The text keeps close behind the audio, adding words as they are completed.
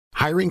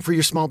Hiring for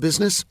your small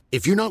business?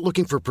 If you're not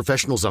looking for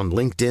professionals on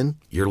LinkedIn,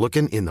 you're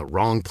looking in the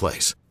wrong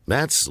place.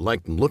 That's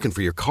like looking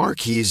for your car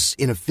keys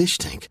in a fish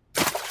tank.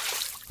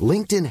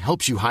 LinkedIn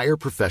helps you hire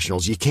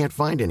professionals you can't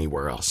find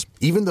anywhere else,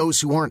 even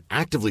those who aren't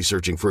actively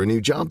searching for a new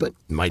job but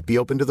might be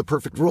open to the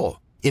perfect role.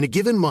 In a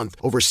given month,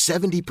 over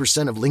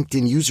 70% of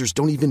LinkedIn users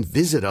don't even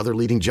visit other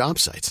leading job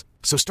sites.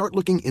 So start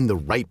looking in the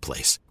right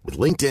place. With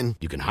LinkedIn,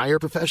 you can hire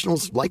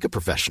professionals like a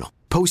professional.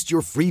 Post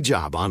your free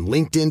job on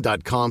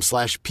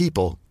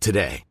linkedin.com/people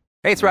today.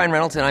 Hey, it's Ryan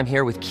Reynolds, and I'm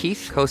here with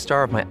Keith,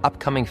 co-star of my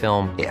upcoming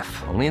film, If,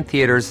 only in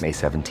theaters May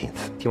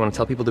 17th. Do you want to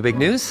tell people the big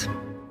news?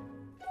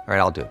 All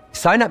right, I'll do it.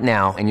 Sign up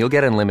now and you'll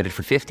get unlimited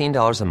for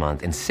 $15 a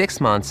month and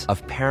 6 months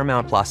of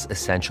Paramount Plus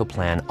Essential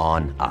Plan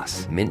on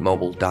us.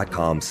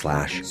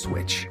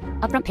 MintMobile.com/switch.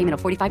 Upfront payment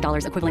of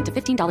 $45 equivalent to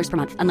 $15 per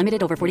month.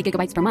 Unlimited over 40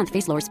 gigabytes per month.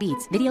 Face lower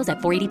speeds. Videos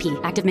at 480p.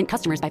 Active Mint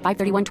customers by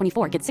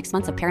 531.24 get 6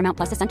 months of Paramount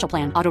Plus Essential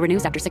Plan. Auto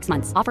renews after 6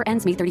 months. Offer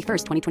ends May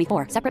 31st,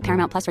 2024. Separate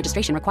Paramount Plus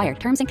registration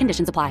required. Terms and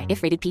conditions apply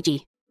if rated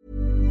PG.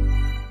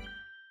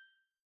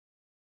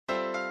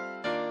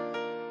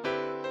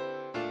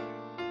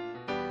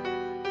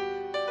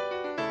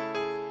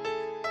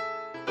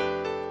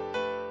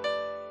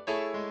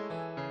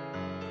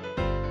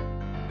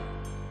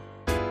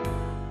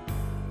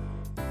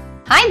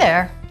 Hi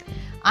there,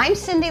 I'm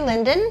Cindy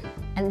Linden,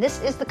 and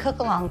this is the Cook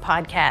Along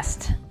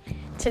Podcast.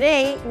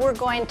 Today, we're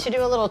going to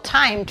do a little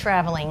time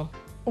traveling.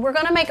 We're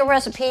going to make a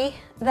recipe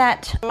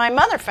that my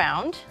mother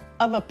found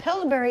of a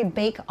Pillsbury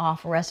Bake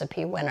Off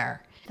recipe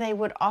winner. They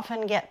would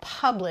often get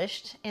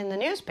published in the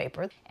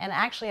newspaper, and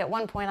actually at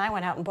one point I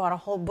went out and bought a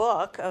whole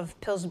book of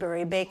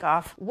Pillsbury Bake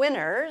Off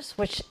winners,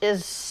 which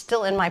is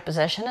still in my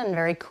possession and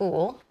very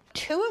cool.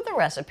 Two of the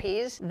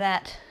recipes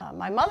that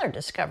my mother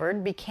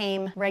discovered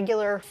became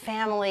regular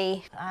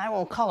family, I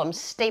won't call them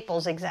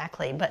staples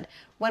exactly, but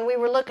when we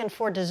were looking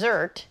for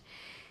dessert,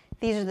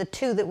 these are the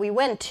two that we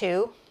went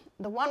to.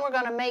 The one we're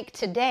going to make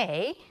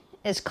today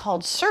is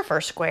called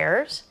Surfer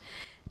Squares.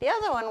 The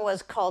other one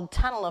was called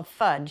Tunnel of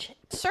Fudge.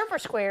 Surfer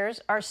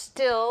Squares are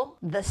still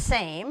the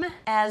same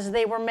as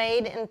they were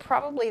made in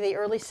probably the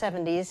early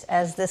 70s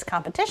as this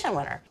competition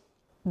winner.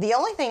 The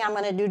only thing I'm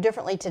going to do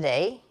differently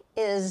today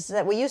is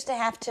that we used to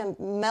have to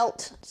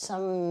melt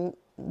some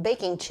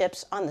baking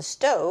chips on the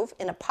stove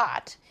in a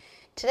pot.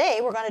 Today,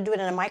 we're going to do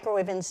it in a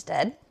microwave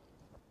instead.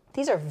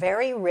 These are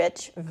very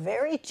rich,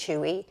 very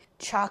chewy,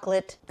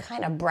 chocolate,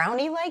 kind of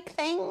brownie-like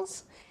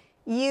things.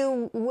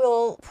 You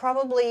will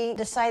probably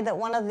decide that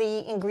one of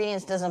the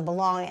ingredients doesn't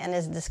belong and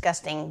is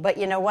disgusting, but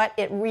you know what?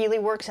 It really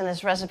works in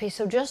this recipe,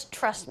 so just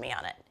trust me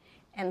on it.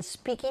 And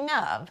speaking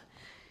of,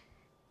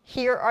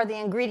 here are the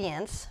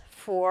ingredients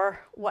for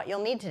what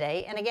you'll need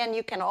today. And again,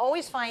 you can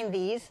always find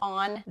these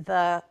on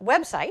the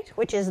website,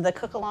 which is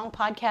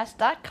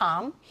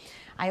thecookalongpodcast.com.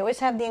 I always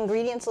have the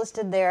ingredients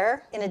listed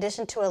there, in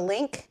addition to a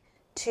link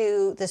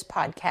to this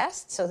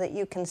podcast so that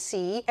you can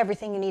see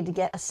everything you need to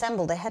get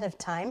assembled ahead of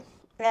time.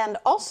 And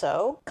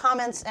also,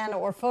 comments and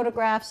or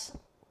photographs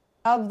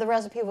of the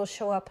recipe will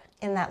show up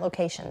in that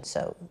location.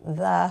 So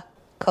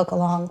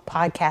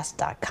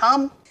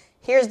thecookalongpodcast.com.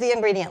 Here's the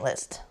ingredient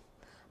list.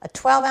 A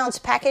 12-ounce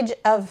package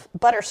of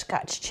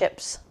butterscotch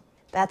chips.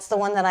 That's the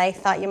one that I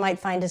thought you might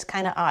find is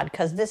kind of odd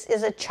because this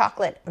is a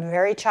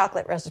very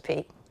chocolate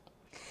recipe.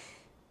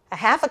 A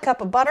half a cup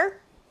of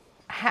butter,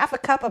 a half a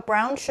cup of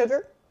brown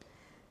sugar,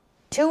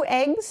 2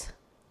 eggs,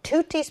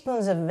 2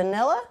 teaspoons of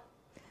vanilla,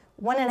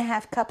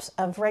 1.5 cups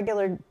of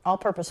regular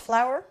all-purpose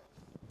flour,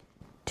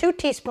 2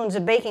 teaspoons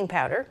of baking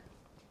powder,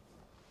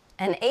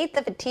 1/8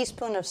 of a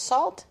teaspoon of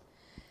salt,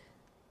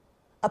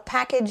 a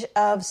package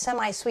of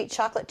semi-sweet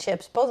chocolate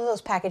chips. Both of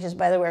those packages,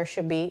 by the way,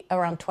 should be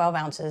around 12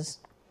 ounces.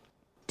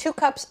 2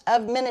 cups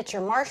of miniature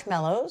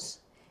marshmallows,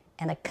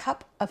 and a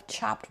cup of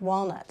chopped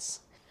walnuts.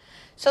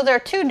 So there are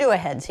 2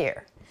 do-aheads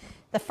here.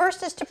 The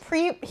first is to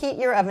preheat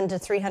your oven to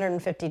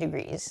 350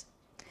 degrees.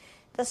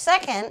 The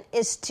second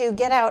is to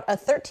get out a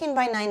 13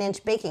 by 9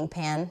 inch baking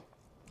pan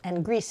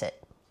and grease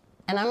it.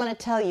 And I'm going to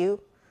tell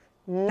you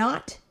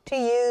not to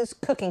use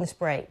cooking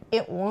spray.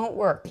 It won't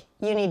work.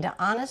 You need to,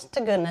 honest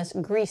to goodness,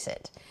 grease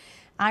it.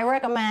 I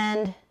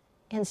recommend,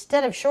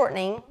 instead of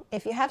shortening,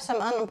 if you have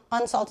some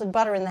unsalted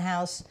butter in the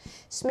house,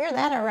 smear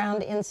that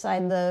around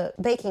inside the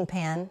baking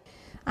pan.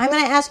 I'm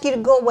going to ask you to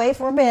go away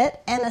for a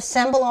bit and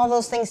assemble all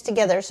those things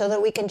together so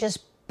that we can just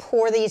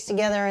pour these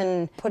together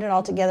and put it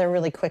all together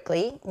really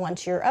quickly.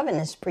 Once your oven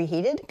is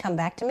preheated, come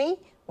back to me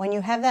when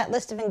you have that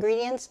list of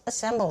ingredients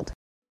assembled.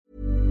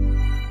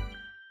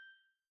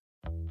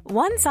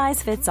 One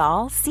size fits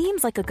all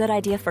seems like a good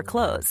idea for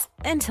clothes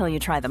until you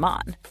try them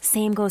on.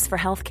 Same goes for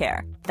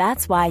healthcare.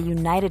 That's why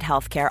United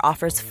Healthcare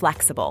offers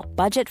flexible,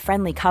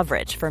 budget-friendly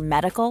coverage for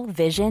medical,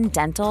 vision,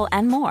 dental,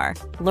 and more.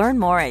 Learn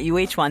more at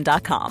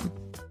uh1.com.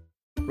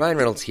 Ryan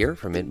Reynolds here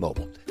from Mint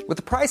Mobile. With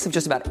the price of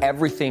just about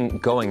everything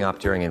going up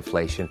during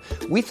inflation,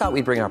 we thought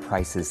we'd bring our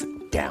prices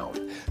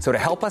down. So to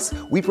help us,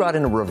 we brought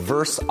in a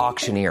reverse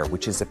auctioneer,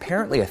 which is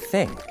apparently a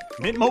thing.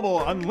 Mint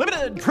Mobile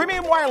Unlimited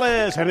Premium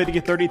Wireless. How to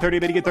get 30, 30,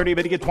 bit to get 30,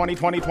 bit to get 20,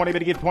 20, 20, bit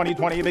to get 20,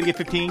 20, bit to get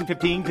 15,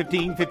 15,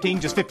 15,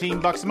 15, just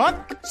 $15 a month?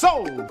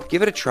 Sold!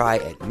 Give it a try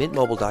at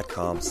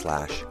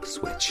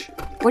mintmobile.com/switch.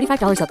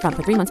 $45 up front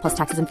for 3 months plus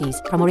taxes and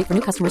fees. Promo rate for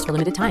new customers for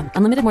limited time.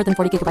 Unlimited more than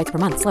 40 gigabytes per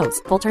month.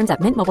 Slows full terms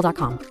at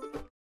mintmobile.com.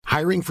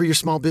 Hiring for your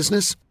small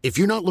business? If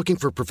you're not looking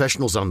for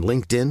professionals on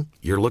LinkedIn,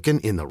 you're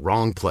looking in the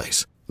wrong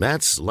place.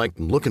 That's like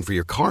looking for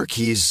your car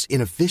keys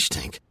in a fish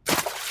tank.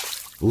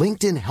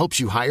 LinkedIn helps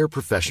you hire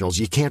professionals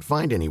you can't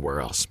find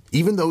anywhere else,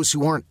 even those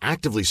who aren't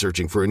actively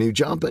searching for a new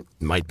job but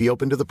might be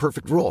open to the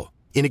perfect role.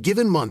 In a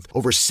given month,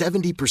 over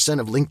 70%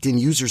 of LinkedIn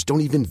users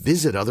don't even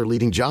visit other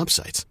leading job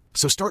sites.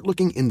 So start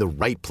looking in the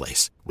right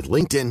place. With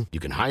LinkedIn, you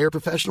can hire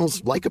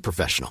professionals like a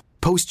professional.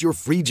 Post your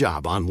free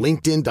job on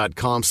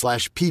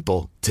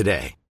linkedin.com/people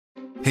today.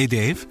 Hey,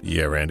 Dave.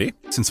 Yeah, Randy.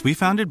 Since we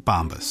founded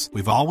Bombas,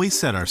 we've always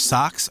said our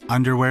socks,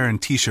 underwear,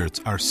 and T-shirts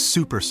are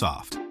super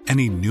soft.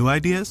 Any new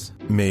ideas?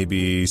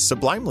 Maybe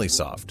sublimely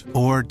soft.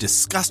 Or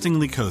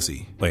disgustingly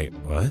cozy. Wait,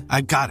 what?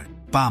 I got it.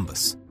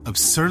 Bombas.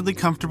 Absurdly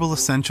comfortable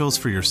essentials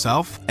for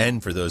yourself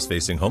and for those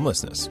facing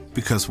homelessness.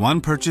 Because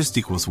one purchased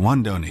equals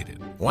one donated.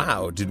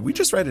 Wow, did we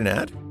just write an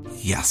ad?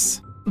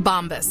 Yes.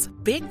 Bombas.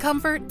 Big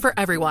comfort for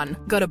everyone.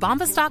 Go to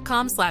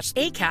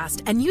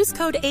bombas.com/ACAST and use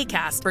code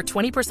ACAST for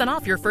 20%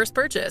 off your first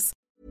purchase.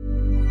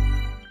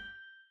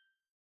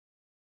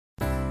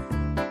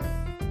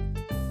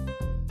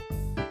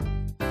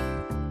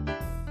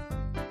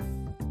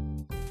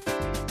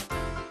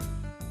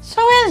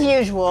 So as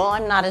usual,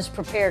 I'm not as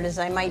prepared as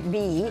I might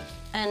be,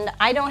 and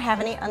I don't have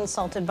any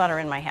unsalted butter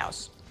in my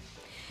house.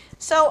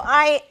 So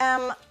I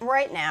am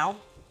right now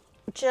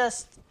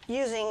just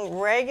using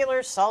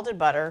regular salted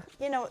butter.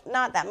 You know,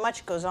 not that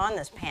much goes on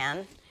this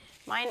pan.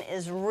 Mine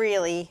is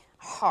really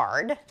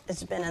hard.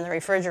 It's been in the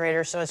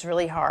refrigerator, so it's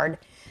really hard.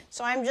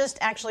 So I'm just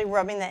actually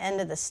rubbing the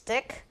end of the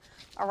stick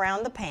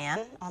around the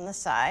pan on the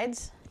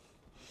sides,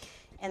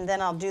 and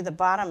then I'll do the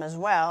bottom as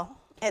well.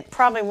 It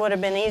probably would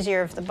have been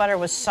easier if the butter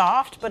was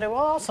soft, but it will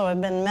also have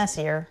been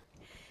messier.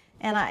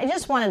 And I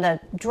just wanted to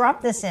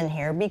drop this in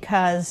here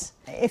because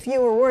if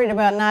you were worried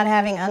about not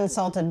having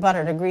unsalted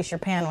butter to grease your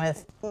pan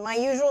with, my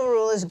usual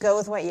rule is go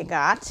with what you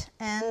got,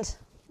 and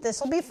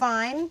this will be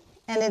fine,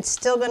 and it's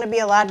still going to be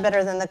a lot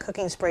better than the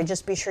cooking spray.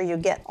 Just be sure you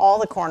get all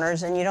the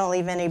corners and you don't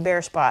leave any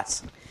bare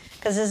spots,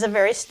 because this is a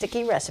very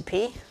sticky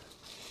recipe,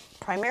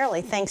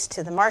 primarily thanks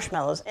to the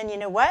marshmallows. And you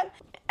know what?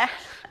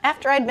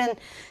 After I'd been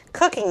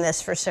cooking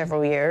this for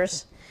several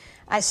years,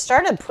 I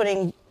started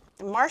putting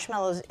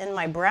marshmallows in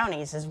my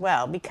brownies as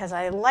well, because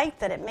I like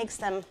that it makes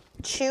them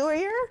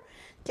chewier,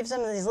 gives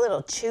them these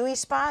little chewy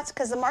spots,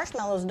 because the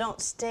marshmallows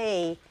don't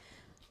stay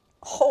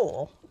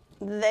whole,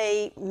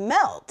 they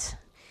melt,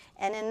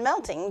 and in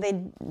melting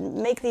they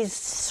make these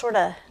sort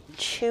of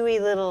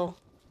chewy little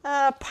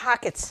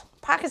pockets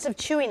of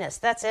chewiness.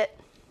 That's it.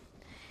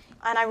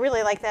 And I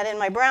really like that in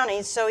my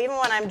brownies. So even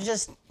when I'm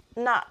just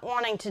not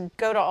wanting to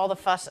go to all the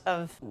fuss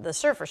of the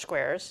surfer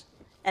squares,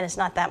 and it's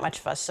not that much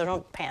fuss, so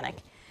don't panic,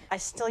 I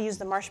still use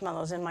the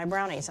marshmallows in my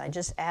brownies. I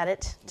just add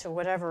it to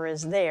whatever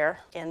is there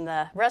in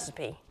the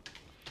recipe.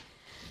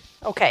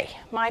 Okay,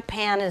 my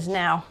pan is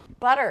now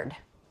buttered.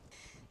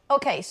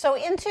 Okay, so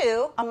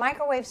into a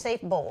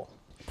microwave-safe bowl,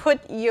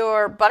 put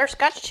your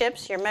butterscotch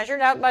chips, your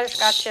measured out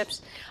butterscotch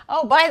chips.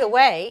 Oh, by the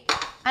way,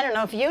 I don't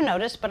know if you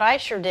noticed, but I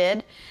sure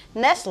did.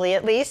 Nestle,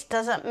 at least,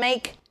 doesn't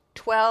make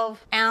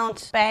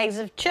 12-ounce bags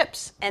of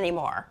chips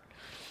anymore.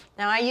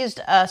 Now, I used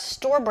a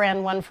store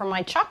brand one for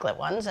my chocolate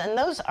ones, and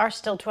those are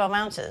still 12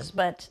 ounces,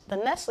 but the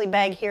Nestle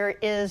bag here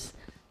is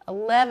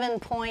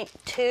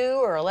 11.2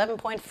 or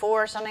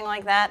 11.4, something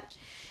like that,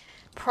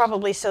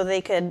 probably so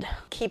they could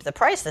keep the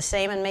price the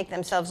same and make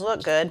themselves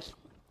look good.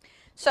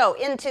 So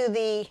into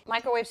the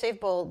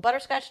microwave-safe bowl,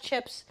 butterscotch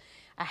chips,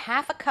 a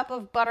half a cup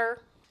of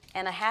butter,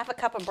 and a half a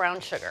cup of brown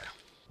sugar.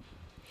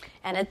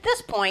 And at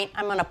this point,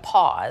 I'm going to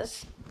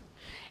pause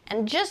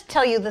and just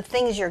tell you the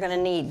things you're going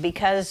to need,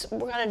 because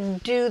we're going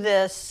to do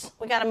this,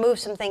 we got to move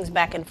some things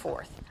back and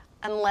forth,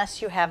 unless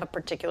you have a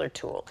particular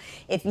tool.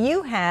 If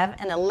you have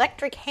an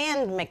electric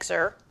hand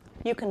mixer,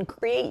 you can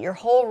create your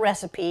whole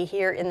recipe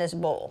here in this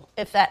bowl,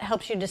 if that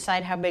helps you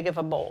decide how big of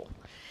a bowl.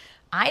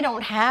 I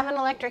don't have an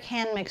electric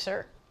hand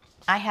mixer.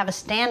 I have a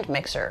stand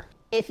mixer.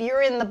 If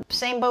you're in the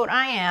same boat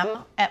I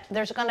am,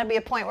 there's going to be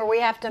a point where we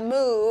have to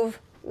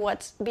move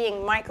what's being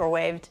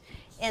microwaved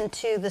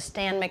into the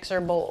stand mixer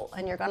bowl,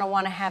 and you're going to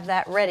want to have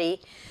that ready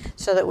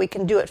so that we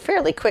can do it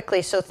fairly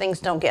quickly so things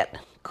don't get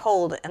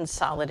cold and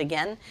solid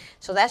again.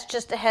 So that's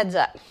just a heads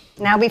up.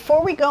 Now,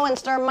 before we go and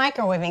start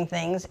microwaving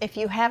things, if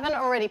you haven't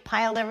already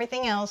piled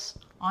everything else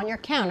on your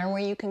counter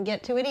where you can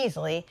get to it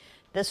easily,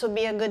 this would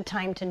be a good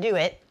time to do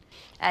it.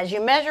 As you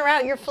measure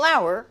out your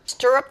flour,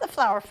 stir up the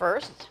flour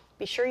first.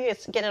 Be sure you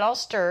get it all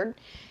stirred,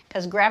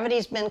 because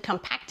gravity's been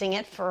compacting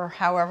it for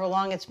however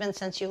long it's been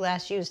since you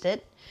last used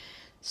it.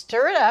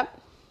 Stir it up,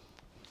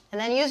 and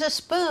then use a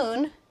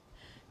spoon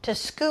to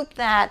scoop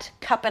that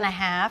 1.5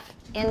 cups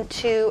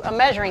into a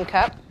measuring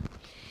cup.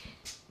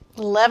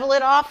 level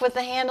it off with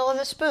the handle of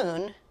the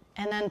spoon,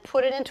 and then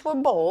put it into a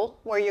bowl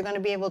where you're going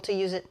to be able to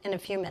use it in a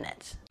few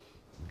minutes.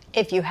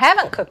 If you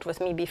haven't cooked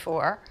with me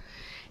before,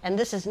 and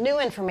this is new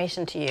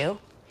information to you,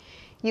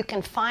 you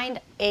can find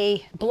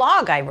a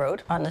blog I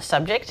wrote on the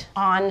subject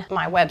on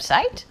my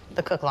website,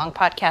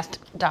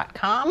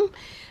 thecookalongpodcast.com,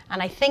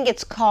 and I think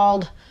it's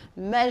called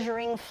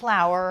Measuring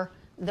Flour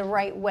the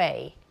Right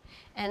Way.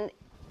 And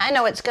I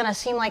know it's going to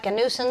seem like a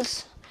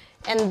nuisance,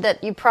 and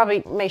that you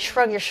probably may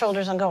shrug your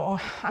shoulders and go, oh,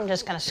 I'm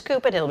just going to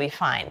scoop it, it'll be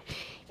fine.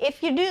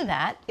 If you do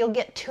that, you'll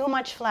get too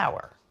much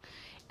flour.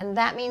 And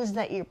that means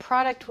that your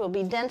product will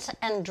be dense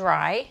and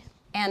dry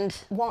and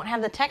won't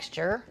have the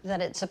texture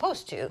that it's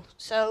supposed to.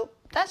 So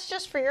that's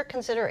just for your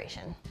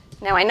consideration.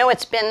 Now, I know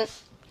it's been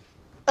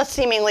a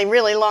seemingly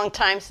really long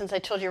time since I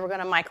told you we're going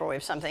to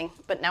microwave something,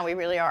 but now we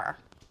really are.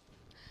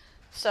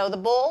 So the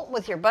bowl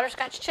with your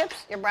butterscotch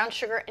chips, your brown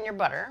sugar, and your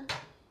butter,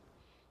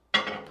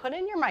 put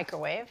in your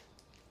microwave,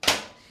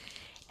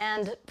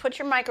 and put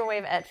your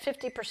microwave at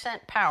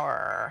 50%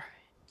 power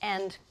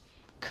and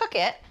cook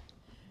it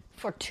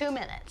for 2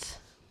 minutes.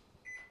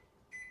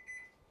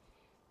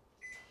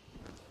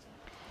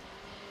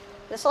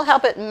 This will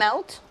help it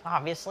melt,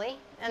 obviously,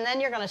 and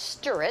then you're going to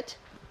stir it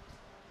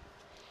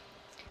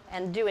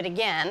and do it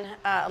again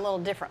a little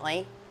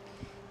differently.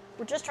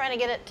 We're just trying to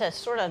get it to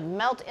sort of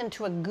melt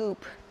into a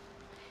goop.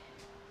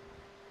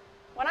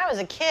 When I was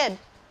a kid,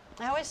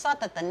 I always thought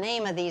that the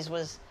name of these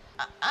was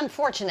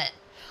unfortunate.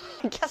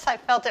 I guess I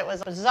felt it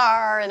was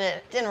bizarre, and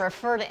it didn't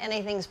refer to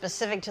anything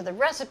specific to the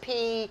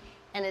recipe,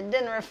 and it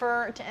didn't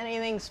refer to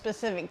anything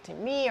specific to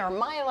me or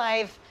my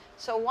life.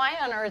 So why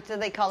on earth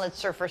did they call it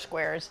Surfer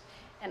Squares?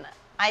 And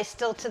I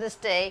still, to this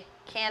day,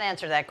 can't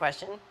answer that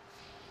question.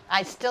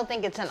 I still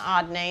think it's an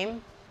odd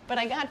name, but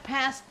I got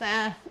past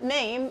the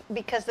name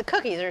because the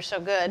cookies are so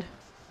good.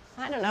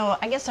 I don't know,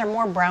 I guess they're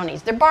more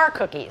brownies. They're bar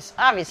cookies,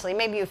 obviously.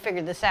 Maybe you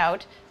figured this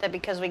out, that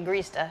because we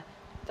greased a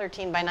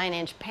 13 by 9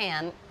 inch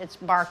pan, it's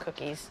bar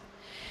cookies,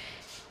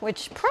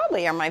 which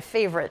probably are my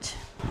favorite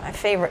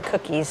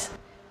cookies.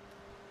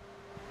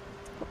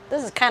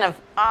 This is kind of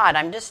odd.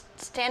 I'm just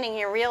standing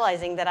here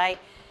realizing that I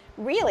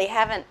really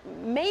haven't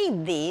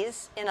made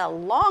these in a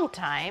long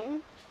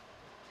time.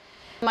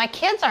 My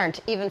kids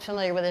aren't even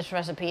familiar with this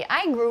recipe.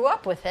 I grew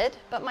up with it,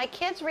 but my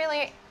kids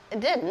really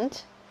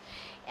didn't.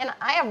 And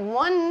I have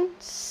one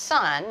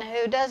son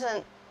who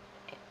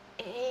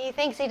he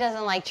thinks he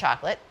doesn't like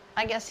chocolate.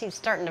 I guess he's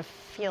starting to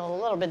feel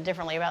a little bit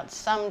differently about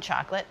some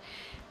chocolate.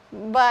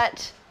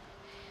 But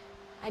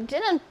I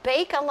didn't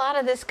bake a lot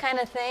of this kind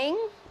of thing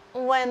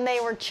when they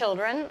were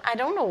children. I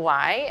don't know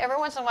why. Every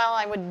once in a while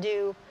I would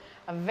do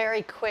a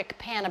very quick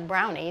pan of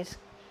brownies,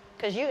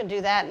 because you can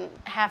do that in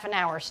half an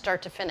hour,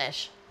 start to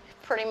finish.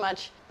 Pretty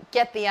much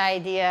get the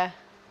idea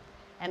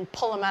and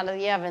pull them out of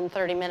the oven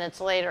 30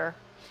 minutes later,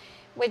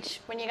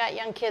 which when you got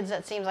young kids,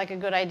 that seems like a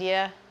good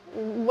idea,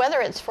 whether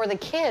it's for the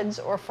kids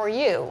or for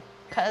you,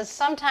 because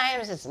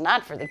sometimes it's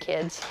not for the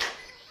kids.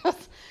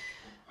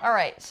 All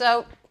right,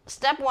 so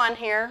step one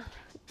here,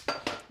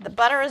 the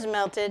butter is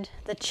melted,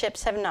 the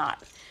chips have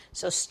not.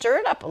 So stir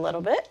it up a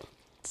little bit.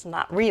 It's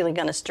not really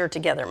going to stir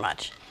together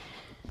much.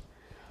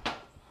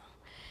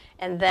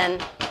 And then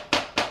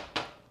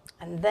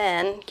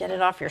get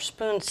it off your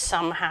spoon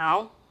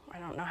somehow. I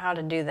don't know how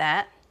to do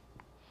that.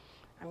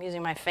 I'm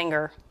using my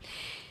finger.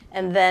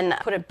 And then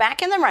put it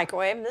back in the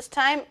microwave. This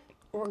time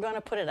we're going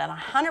to put it at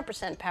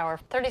 100% power,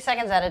 30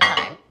 seconds at a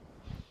time.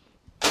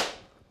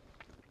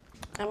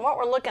 And what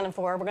we're looking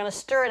for, we're going to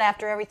stir it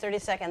after every 30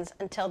 seconds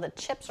until the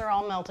chips are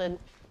all melted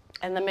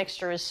and the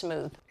mixture is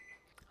smooth.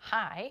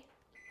 High,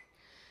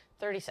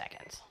 30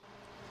 seconds.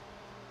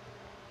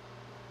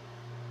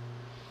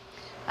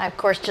 I, of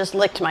course, just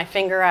licked my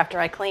finger after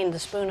I cleaned the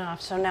spoon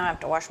off, so now I have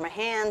to wash my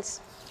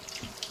hands.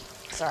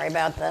 Sorry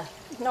about the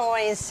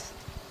noise.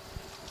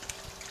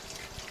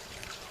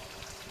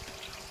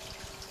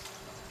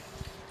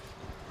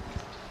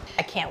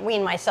 I can't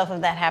wean myself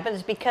of that habit.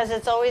 It's because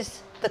it's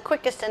always the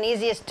quickest and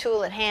easiest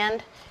tool at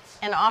hand,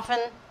 and often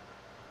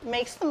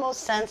makes the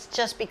most sense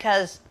just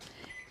because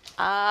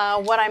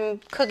what I'm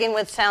cooking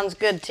with sounds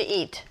good to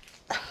eat.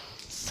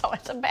 So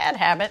it's a bad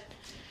habit,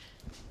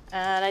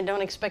 and I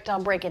don't expect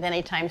I'll break it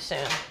anytime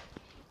soon.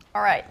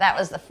 All right, that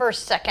was the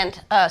first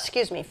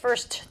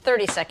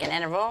 30-second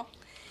interval.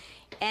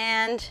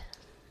 And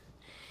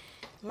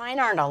mine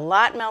aren't a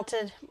lot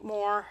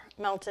more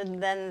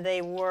melted than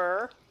they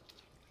were.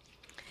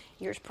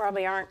 Yours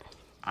probably aren't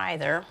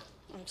either.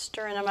 I'm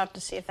stirring them up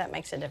to see if that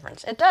makes a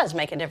difference. It does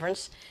make a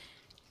difference,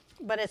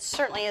 but it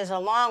certainly is a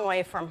long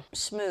way from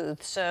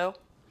smooth. So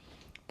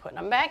putting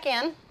them back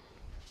in,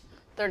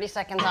 30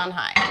 seconds on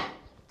high.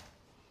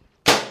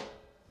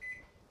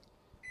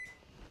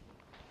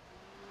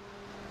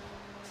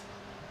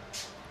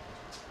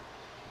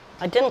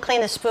 I didn't clean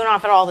the spoon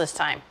off at all this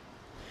time.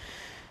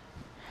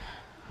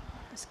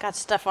 It's got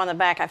stuff on the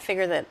back. I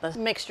figure that the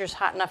mixture's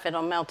hot enough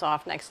it'll melt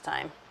off next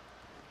time.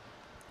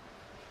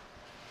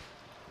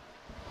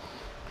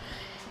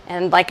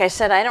 And like I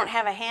said, I don't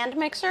have a hand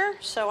mixer,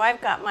 so I've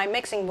got my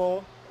mixing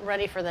bowl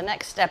ready for the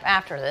next step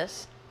after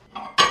this.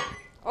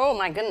 Oh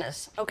my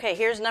goodness. Okay,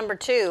 here's number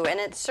 2, and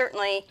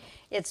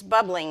it's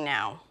bubbling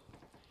now.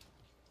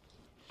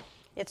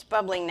 It's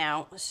bubbling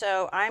now,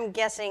 so I'm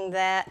guessing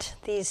that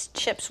these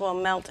chips will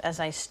melt as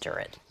I stir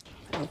it.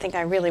 I don't think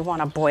I really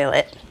want to boil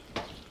it.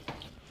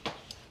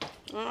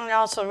 It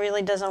also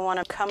really doesn't want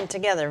to come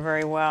together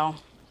very well.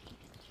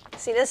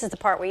 See, this is the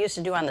part we used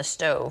to do on the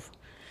stove.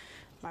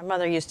 My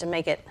mother used to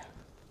make it,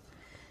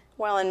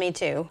 well, and me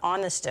too,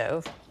 on the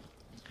stove.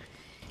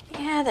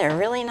 Yeah, they're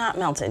really not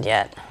melted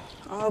yet.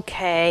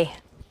 Okay.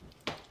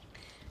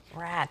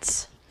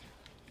 Rats.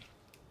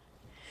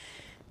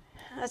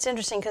 That's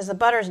interesting because the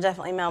butter's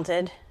definitely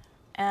melted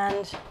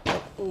and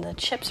the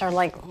chips are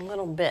like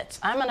little bits.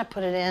 I'm going to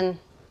put it in,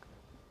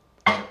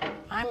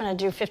 I'm going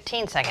to do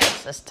 15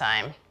 seconds this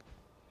time.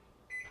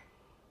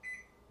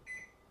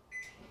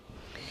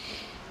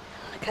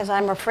 Because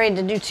I'm afraid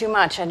to do too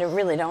much. I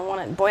really don't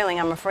want it boiling.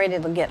 I'm afraid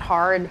it'll get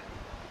hard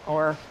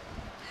or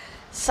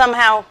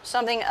somehow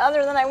something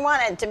other than I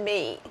want it to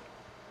be.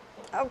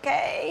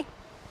 Okay.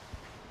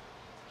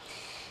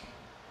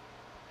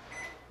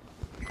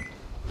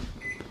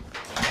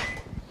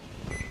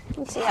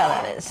 Let's see how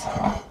that is.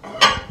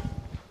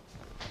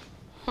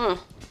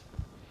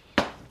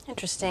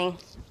 Interesting.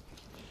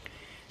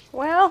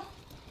 Well,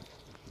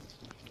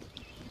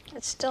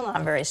 it's still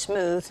not very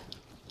smooth.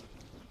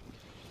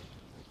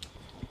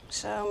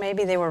 So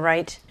maybe they were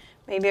right.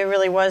 Maybe it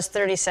really was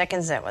 30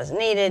 seconds that was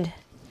needed.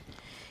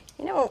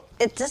 You know,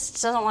 it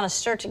just doesn't want to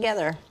stir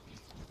together.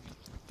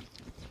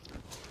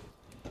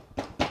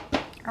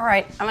 All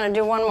right, I'm going to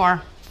do one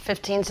more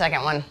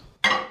 15-second one.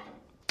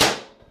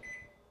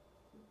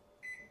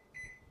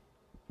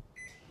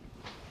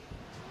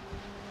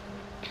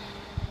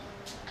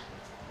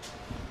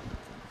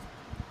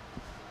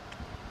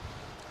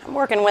 I'm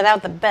working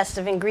without the best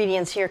of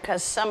ingredients here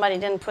because somebody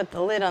didn't put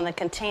the lid on the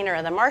container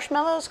of the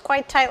marshmallows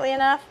quite tightly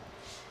enough,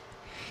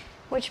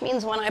 which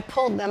means when I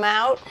pulled them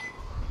out,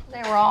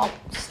 they were all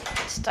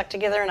stuck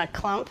together in a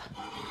clump.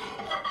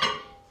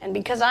 And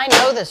because I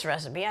know this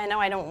recipe, I know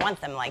I don't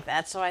want them like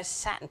that, so I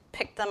sat and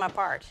picked them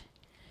apart.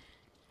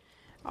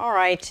 All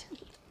right,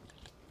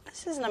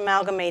 this isn't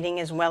amalgamating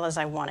as well as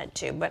I want it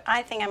to, but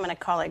I think I'm going to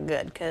call it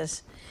good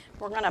because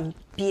we're going to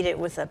beat it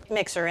with a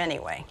mixer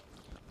anyway.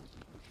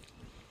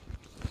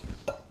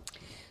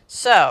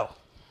 So,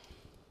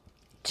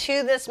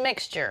 to this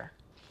mixture,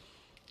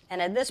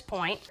 and at this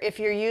point, if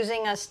you're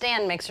using a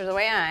stand mixer the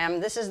way I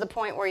am, this is the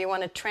point where you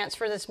want to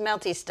transfer this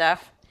melty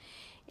stuff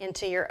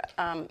into your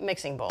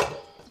mixing bowl.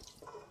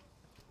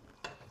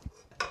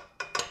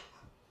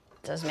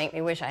 It does make me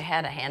wish I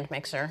had a hand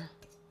mixer.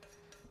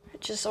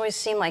 It just always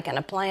seemed like an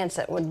appliance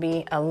that would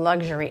be a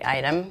luxury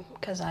item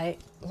because I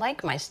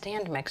like my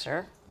stand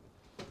mixer.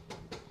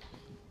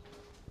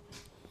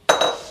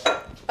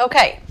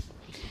 Okay.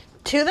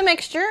 To the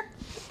mixture,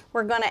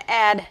 we're going to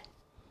add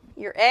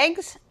your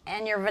eggs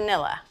and your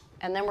vanilla,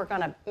 and then we're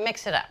going to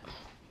mix it up.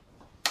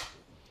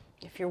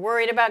 If you're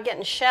worried about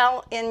getting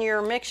shell in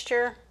your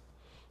mixture,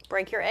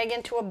 break your egg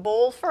into a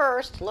bowl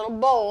first, a little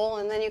bowl,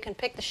 and then you can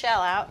pick the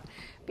shell out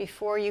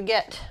before you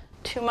get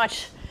too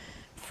much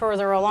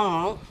further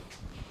along.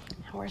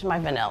 Where's my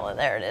vanilla?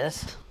 There it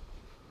is.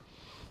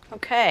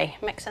 Okay,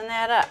 mixing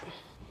that up.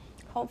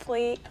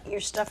 Hopefully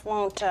your stuff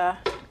won't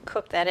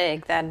cook that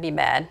egg. That'd be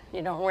bad.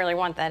 You don't really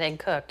want that egg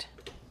cooked.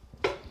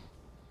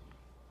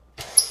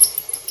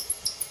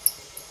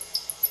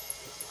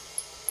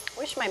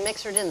 Wish my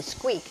mixer didn't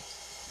squeak.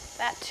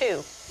 That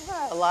too.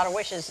 A lot of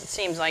wishes it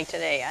seems like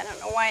today. I don't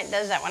know why it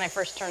does that when I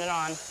first turn it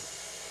on.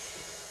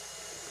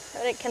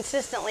 But it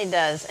consistently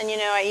does. And you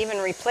know, I even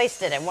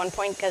replaced it at one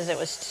point because it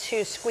was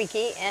too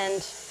squeaky,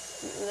 and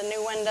the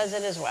new one does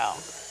it as well.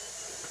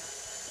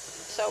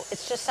 So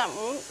it's just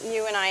something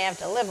you and I have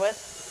to live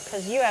with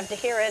because you have to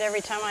hear it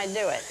every time I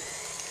do it.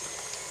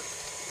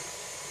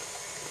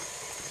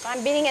 So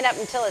I'm beating it up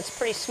until it's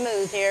pretty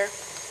smooth here.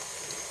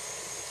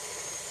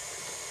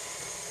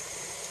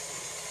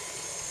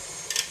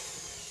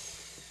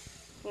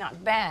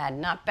 Not bad,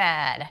 not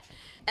bad.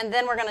 And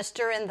then we're going to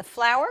stir in the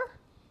flour,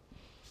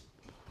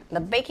 the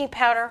baking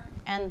powder,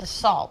 and the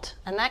salt.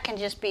 And that can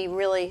just be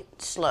really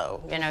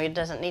slow. You know, it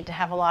doesn't need to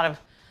have a lot of,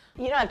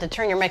 you don't have to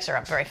turn your mixer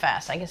up very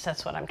fast. I guess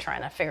that's what I'm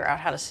trying to figure out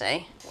how to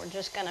say. We're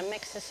just going to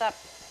mix this up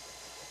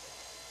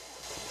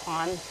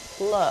on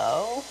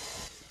low.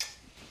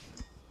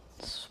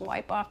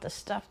 Swipe off the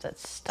stuff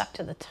that's stuck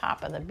to the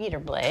top of the beater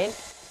blade.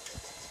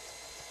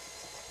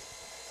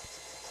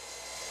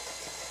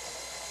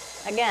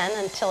 Again,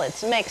 until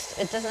it's mixed.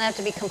 It doesn't have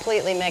to be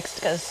completely mixed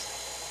because,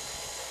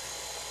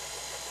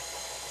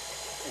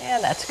 yeah,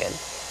 that's good.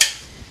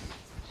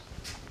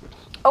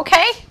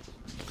 Okay.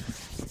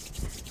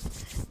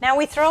 Now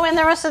we throw in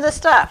the rest of the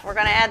stuff. We're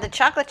going to add the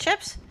chocolate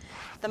chips,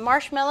 the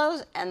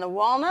marshmallows, and the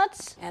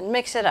walnuts, and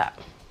mix it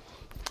up.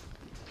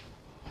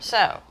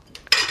 So,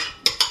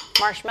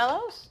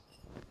 marshmallows,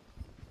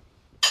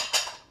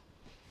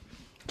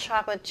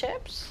 chocolate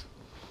chips,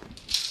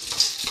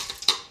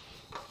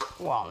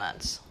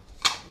 walnuts.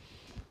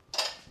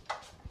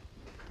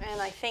 And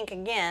I think,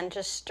 again,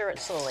 just stir it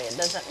slowly. It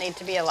doesn't need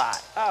to be a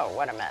lot. Oh,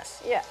 what a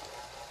mess. Yeah.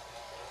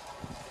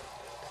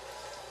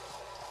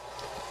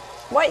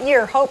 what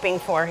you're hoping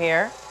for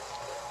here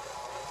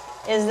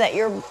is that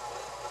your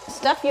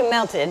stuff you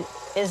melted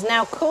is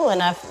now cool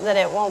enough that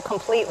it won't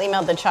completely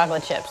melt the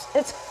chocolate chips.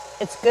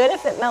 It's good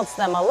if it melts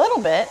them a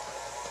little bit,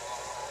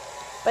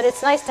 but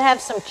it's nice to have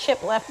some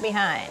chip left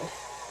behind.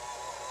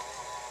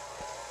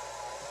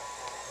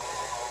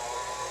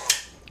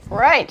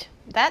 Right,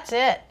 that's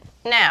it.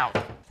 Now,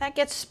 that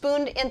gets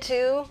spooned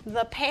into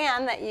the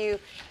pan that you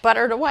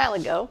buttered a while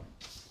ago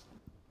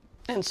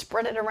and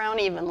spread it around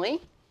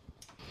evenly.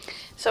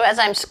 So as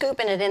I'm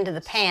scooping it into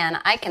the pan,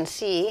 I can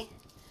see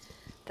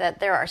that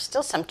there are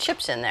still some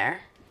chips in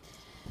there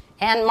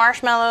and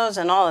marshmallows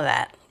and all of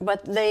that,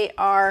 but they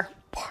are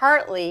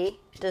partly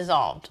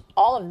dissolved.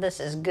 All of this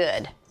is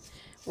good.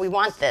 We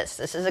want this.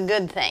 This is a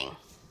good thing.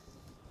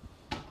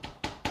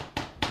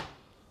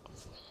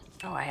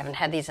 Oh, I haven't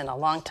had these in a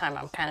long time.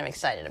 I'm kind of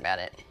excited about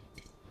it.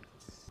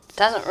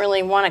 Doesn't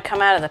really want to come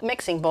out of the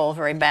mixing bowl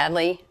very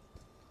badly.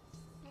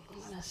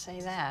 I'm going to say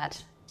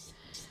that.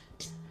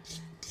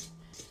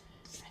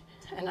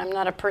 And I'm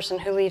not a person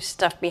who leaves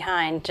stuff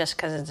behind just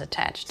because it's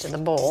attached to the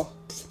bowl.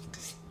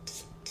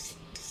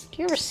 Do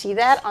you ever see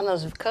that on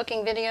those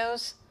cooking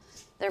videos?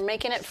 They're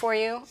making it for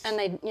you, and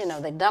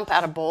they dump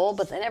out a bowl,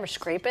 but they never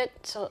scrape it.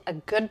 So a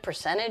good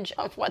percentage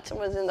of what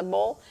was in the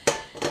bowl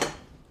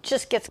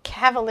just gets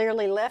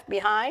cavalierly left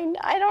behind.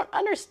 I don't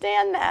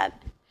understand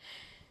that.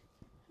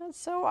 That's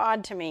so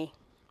odd to me.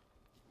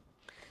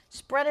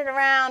 Spread it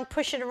around,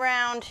 push it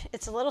around.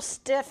 It's a little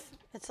stiff.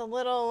 It's a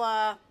little,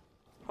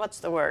 what's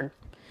the word?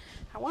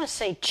 I want to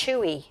say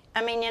chewy.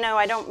 I mean,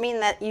 I don't mean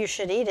that you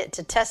should eat it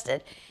to test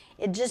it.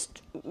 It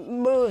just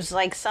moves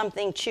like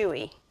something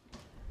chewy.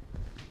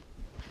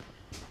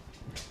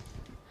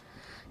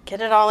 Get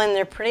it all in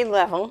there pretty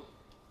level.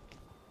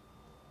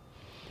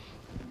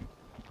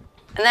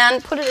 And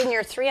then put it in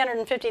your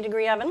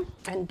 350-degree oven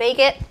and bake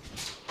it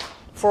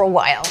for a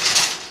while.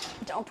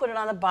 Don't put it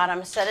on the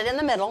bottom. Set it in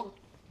the middle.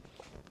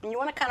 And you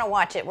want to kind of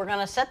watch it. We're going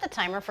to set the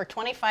timer for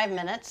 25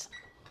 minutes.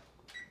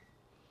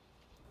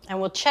 And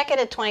we'll check it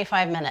at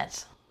 25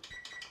 minutes.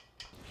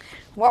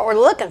 What we're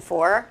looking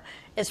for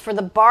is for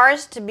the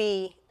bars to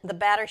be, the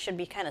batter should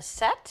be kind of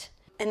set.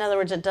 In other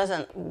words, it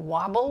doesn't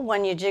wobble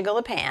when you jiggle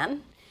the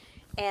pan.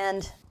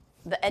 And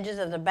the edges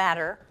of the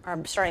batter are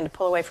starting to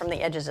pull away from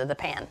the edges of the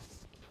pan.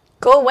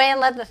 Go away and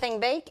let the thing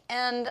bake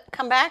and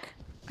come back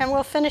and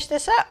we'll finish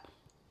this up.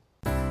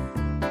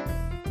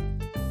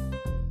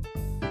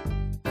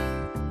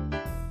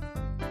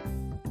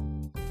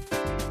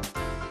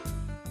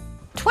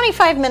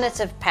 "25 minutes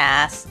have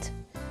passed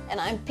and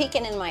I'm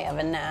peeking in my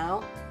oven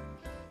now.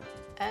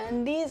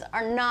 And these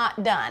are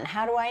not done.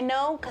 How do I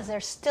know? Because they're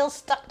still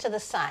stuck to the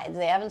sides.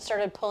 They haven't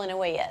started pulling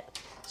away yet.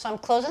 So I'm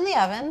closing the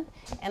oven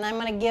and I'm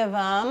going to give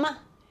them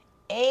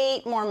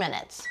 8 more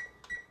minutes.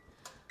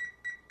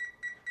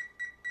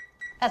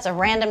 That's a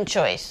random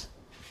choice.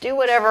 Do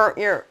whatever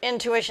your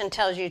intuition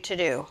tells you to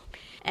do.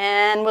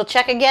 And we'll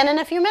check again in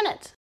a few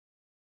minutes.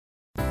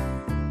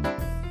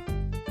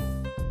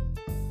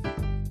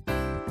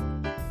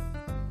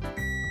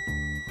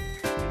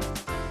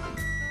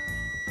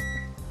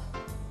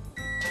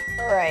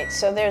 All right,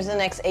 so there's the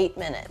next 8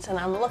 minutes, and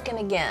I'm looking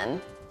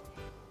again,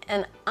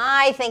 and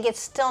I think it's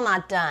still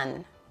not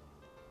done.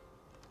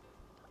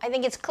 I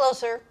think it's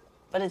closer,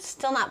 but it's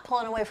still not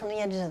pulling away from the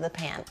edges of the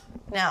pan.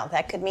 Now,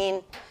 that could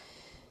mean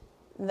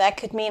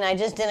I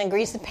just didn't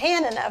grease the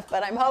pan enough,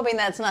 but I'm hoping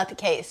that's not the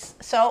case.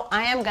 So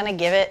I am going to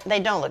give it, they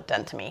don't look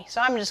done to me,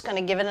 so I'm just going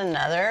to give it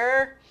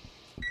another,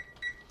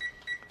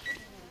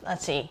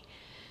 let's see,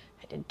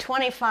 I did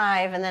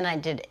 25, and then I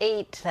did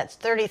 8, that's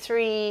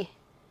 33,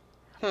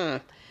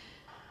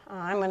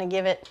 I'm going to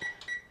give it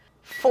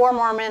 4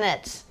 more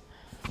minutes.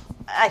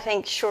 I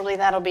think surely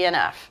that'll be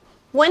enough.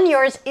 When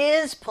yours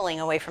is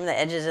pulling away from the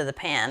edges of the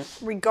pan,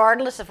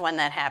 regardless of when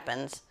that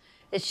happens,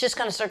 it's just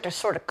going to start to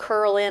sort of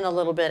curl in a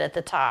little bit at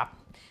the top.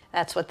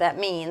 That's what that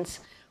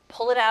means.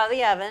 Pull it out of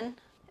the oven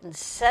and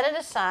set it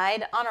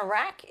aside on a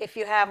rack if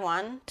you have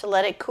one to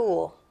let it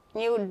cool.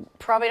 You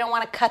probably don't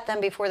want to cut them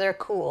before they're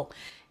cool.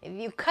 If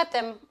you cut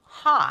them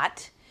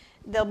hot,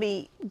 they'll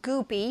be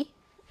goopy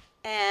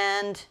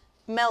and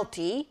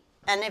melty,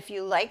 and if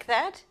you like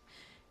that,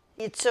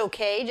 it's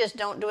okay. Just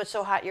don't do it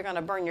so hot you're going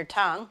to burn your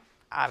tongue,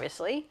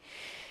 obviously.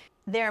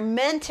 They're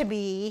meant to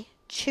be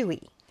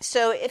chewy.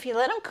 So if you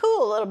let them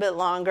cool a little bit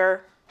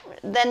longer,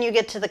 then you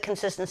get to the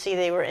consistency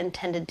they were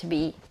intended to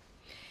be.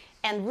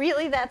 And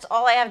really, that's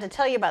all I have to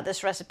tell you about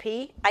this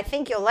recipe. I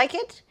think you'll like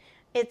it.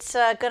 It's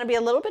going to be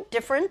a little bit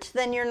different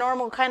than your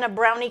normal kind of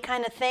brownie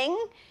kind of thing.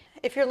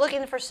 If you're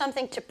looking for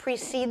something to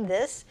precede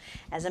this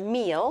as a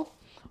meal,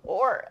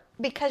 or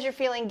because you're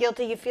feeling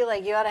guilty, you feel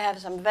like you ought to have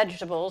some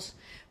vegetables,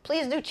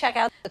 please do check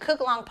out the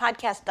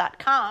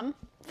cookalongpodcast.com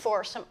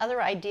for some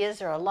other ideas.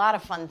 There are a lot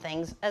of fun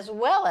things, as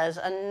well as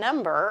a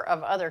number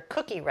of other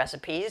cookie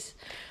recipes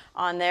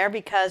on there,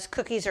 because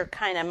cookies are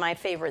kind of my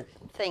favorite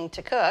thing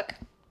to cook.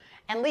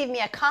 and leave me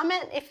a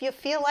comment if you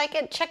feel like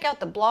it. Check out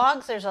the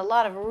blogs. There's a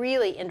lot of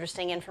really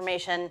interesting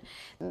information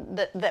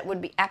that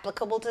would be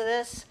applicable to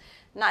this.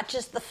 Not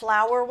just the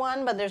flour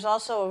one, but there's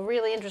also a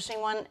really interesting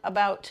one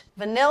about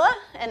vanilla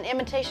and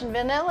imitation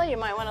vanilla. You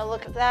might want to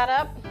look that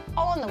up.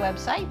 All on the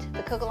website,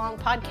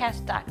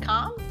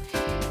 thecookalongpodcast.com.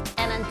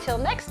 And until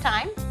next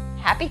time,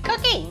 happy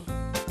cooking!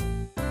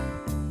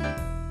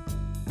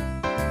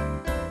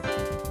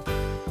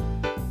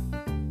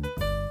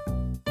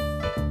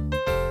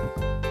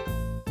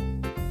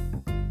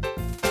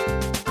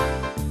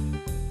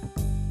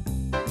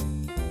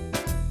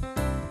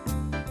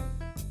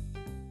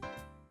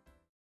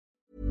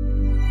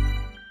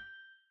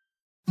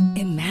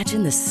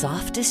 Imagine the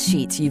softest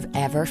sheets you've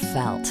ever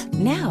felt.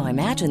 Now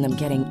imagine them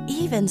getting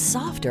even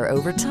softer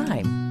over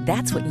time.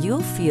 That's what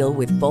you'll feel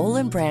with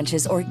Boll &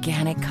 Branch's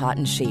organic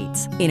cotton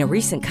sheets. In a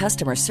recent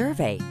customer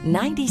survey,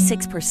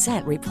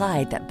 96%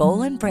 replied that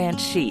Boll & Branch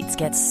sheets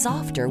get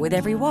softer with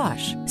every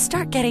wash.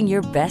 Start getting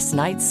your best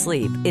night's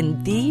sleep in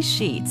these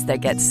sheets that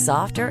get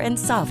softer and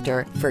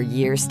softer for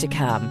years to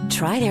come.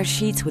 Try their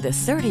sheets with a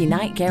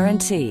 30-night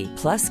guarantee.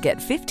 Plus, get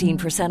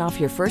 15% off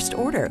your first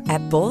order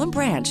at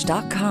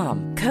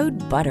bollandbranch.com.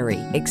 Code BUTTERY.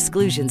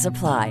 Exclusions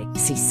apply.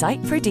 See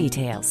site for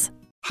details.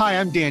 Hi,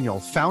 I'm Daniel,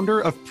 founder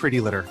of Pretty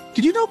Litter.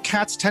 Did you know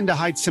cats tend to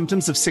hide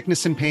symptoms of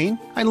sickness and pain?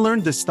 I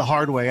learned this the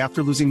hard way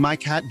after losing my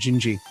cat,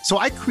 Gingy. So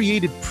I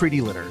created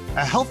Pretty Litter,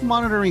 a health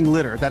monitoring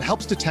litter that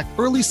helps detect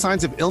early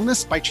signs of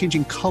illness by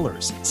changing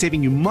colors,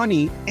 saving you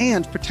money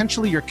and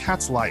potentially your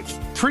cat's life.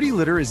 Pretty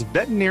Litter is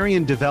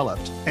veterinarian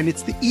developed, and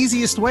it's the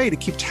easiest way to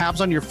keep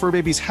tabs on your fur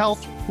baby's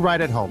health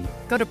right at home.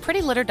 Go to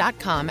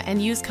prettylitter.com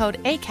and use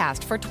code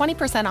ACAST for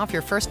 20% off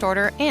your first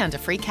order and a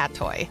free cat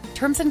toy.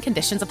 Terms and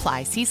conditions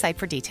apply. See site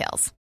for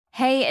details.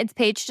 Hey, it's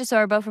Paige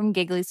DeSorbo from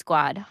Giggly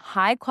Squad.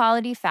 High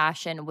quality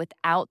fashion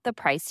without the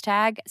price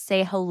tag.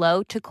 Say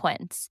hello to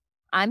Quince.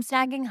 I'm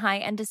snagging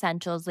high-end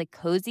essentials like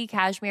cozy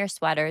cashmere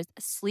sweaters,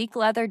 sleek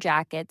leather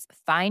jackets,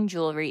 fine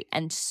jewelry,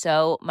 and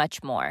so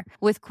much more.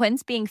 With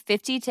Quince being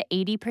 50 to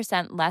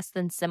 80% less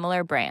than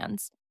similar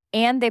brands.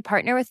 And they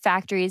partner with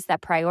factories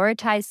that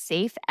prioritize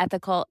safe,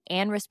 ethical,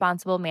 and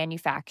responsible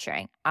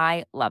manufacturing.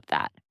 I love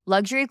that.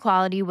 Luxury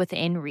quality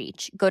within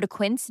reach. Go to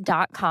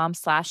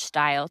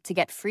quince.com/style to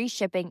get free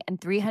shipping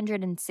and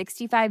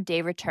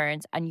 365-day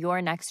returns on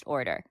your next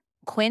order.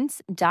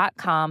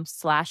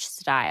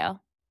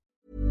 Quince.com/style.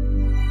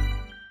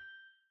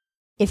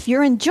 If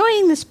you're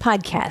enjoying this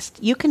podcast,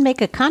 you can make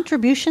a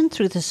contribution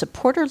through the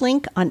supporter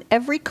link on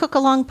every Cook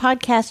Along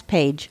podcast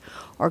page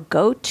or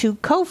go to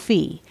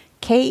Ko-fi,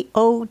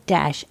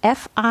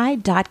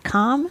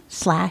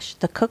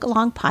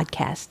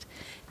 ko-fi.com/thecookalongpodcast.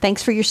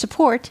 Thanks for your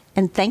support,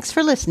 and thanks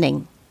for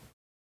listening.